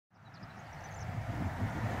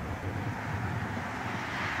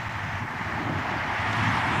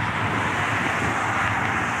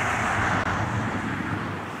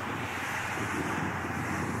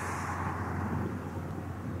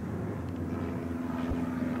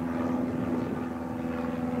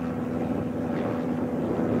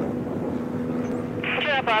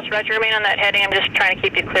Boss, roger, remain on that heading. I'm just trying to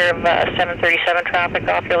keep you clear of 737 traffic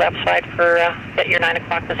off your left side for at your 9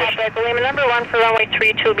 o'clock position. Papa Echo Lima, number 1 for runway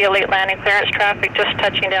 32 will be a late landing clearance traffic, just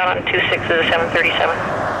touching down on 26 of the 737.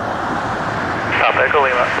 Papa Echo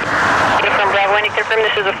Lima. Uniform Bravo, can you confirm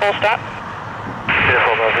this is a full stop?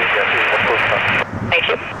 Uniform Bravo, yes, this is a full stop. Thank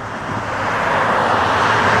you.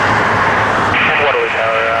 Waterloo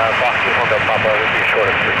Tower, Box Uniform Delta Papa would be short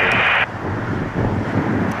of 3 years.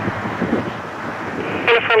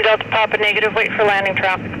 Uniform Delta Papa negative, wait for landing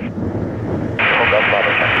traffic. Uniform Delta Papa,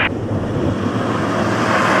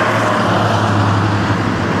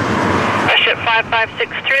 WestJet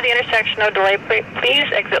 556 through the intersection, no delay,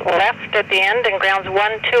 please exit left at the end and grounds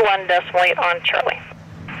 121.8 on Charlie.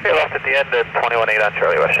 Okay, left at the end at 21.8 on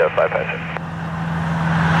Charlie, WestJet 556.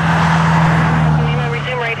 Lima,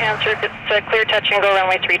 resume right hand circuit, clear touch and go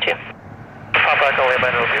runway 32. Papa Echo Lima,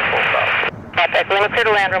 and it'll be a full stop. Papa Echo Lima, clear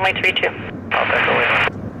to land runway 32. Papa Echo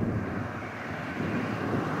Lima.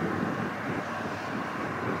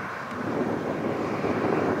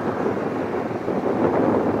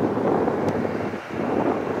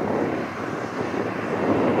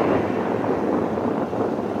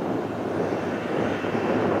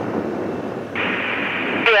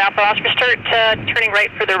 Alpha Oscar, start turning right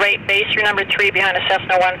for the right base. You're number 3 behind a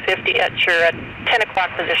Cessna 150 at your 10 o'clock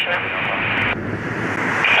position.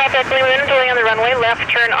 Papa Echo Lima, delay on the runway. Left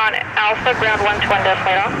turn on Alpha, ground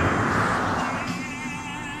 121.8 off.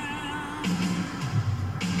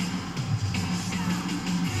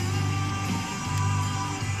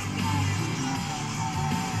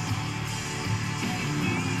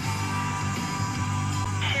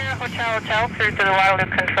 Hotel, clear to the Waterloo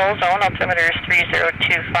control zone. Altimeter is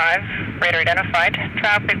 3025. Radar identified.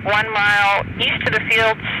 Traffic 1 mile east of the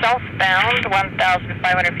field, southbound,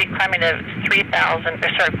 1,500 feet, climbing to 4,000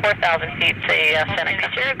 feet. Say Seneca.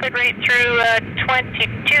 Sierra, good rate through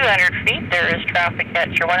 2,200 feet. There is traffic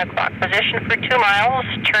at your 1 o'clock position for 2 miles,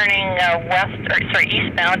 turning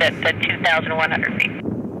eastbound at 2,100 feet.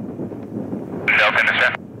 Delta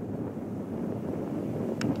intercept.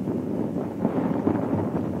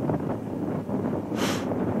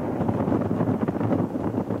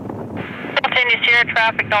 Sierra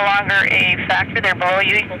traffic no longer a factor. They're below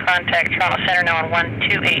you. You can contact Toronto Center now on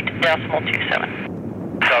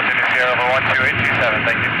 128.27. Delta Sierra over 128.27,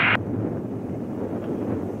 thank you.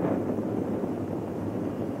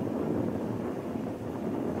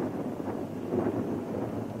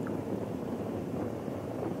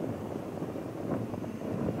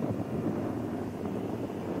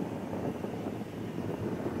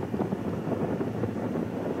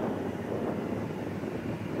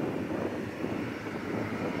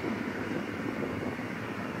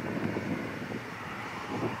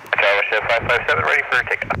 WestJet 557 ready for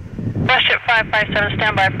takeoff. WestJet 557,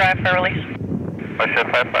 stand by for IFR release.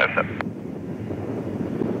 WestJet 557.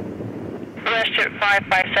 WestJet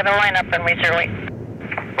 557, line up runway 08.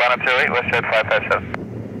 Line up 08, WestJet 557.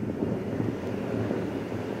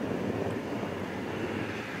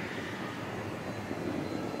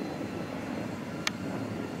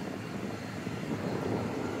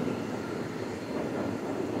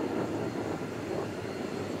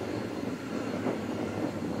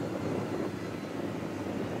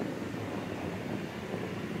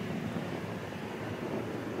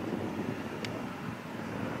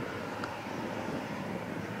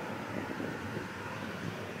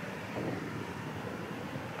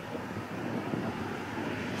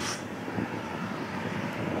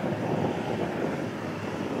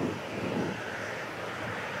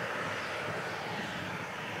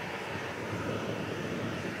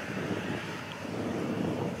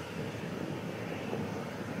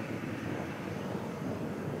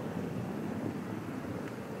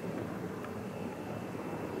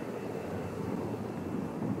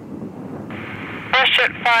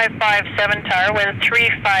 WestJet 557 tower with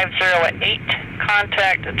 350 at 8.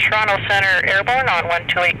 Contact Toronto Center Airborne on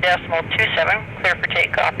 128.27. Clear for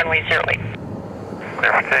takeoff runway 08.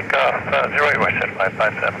 Clear for takeoff, 08, WestJet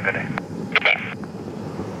 557, good day. Good day.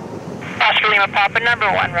 Oscar Lima Papa, number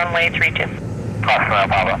 1, runway 32. Oscar Lima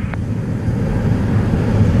Papa.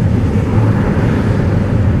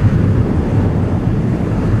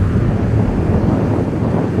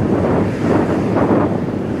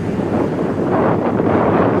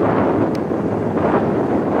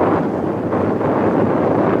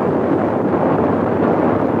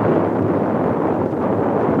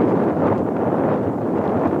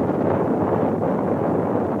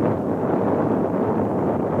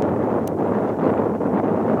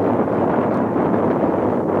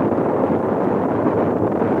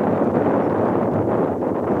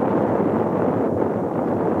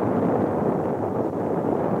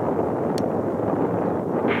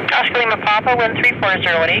 Lima Papa, wind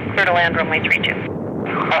 3408, clear to land runway 32.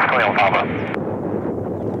 Oscar Lima Papa.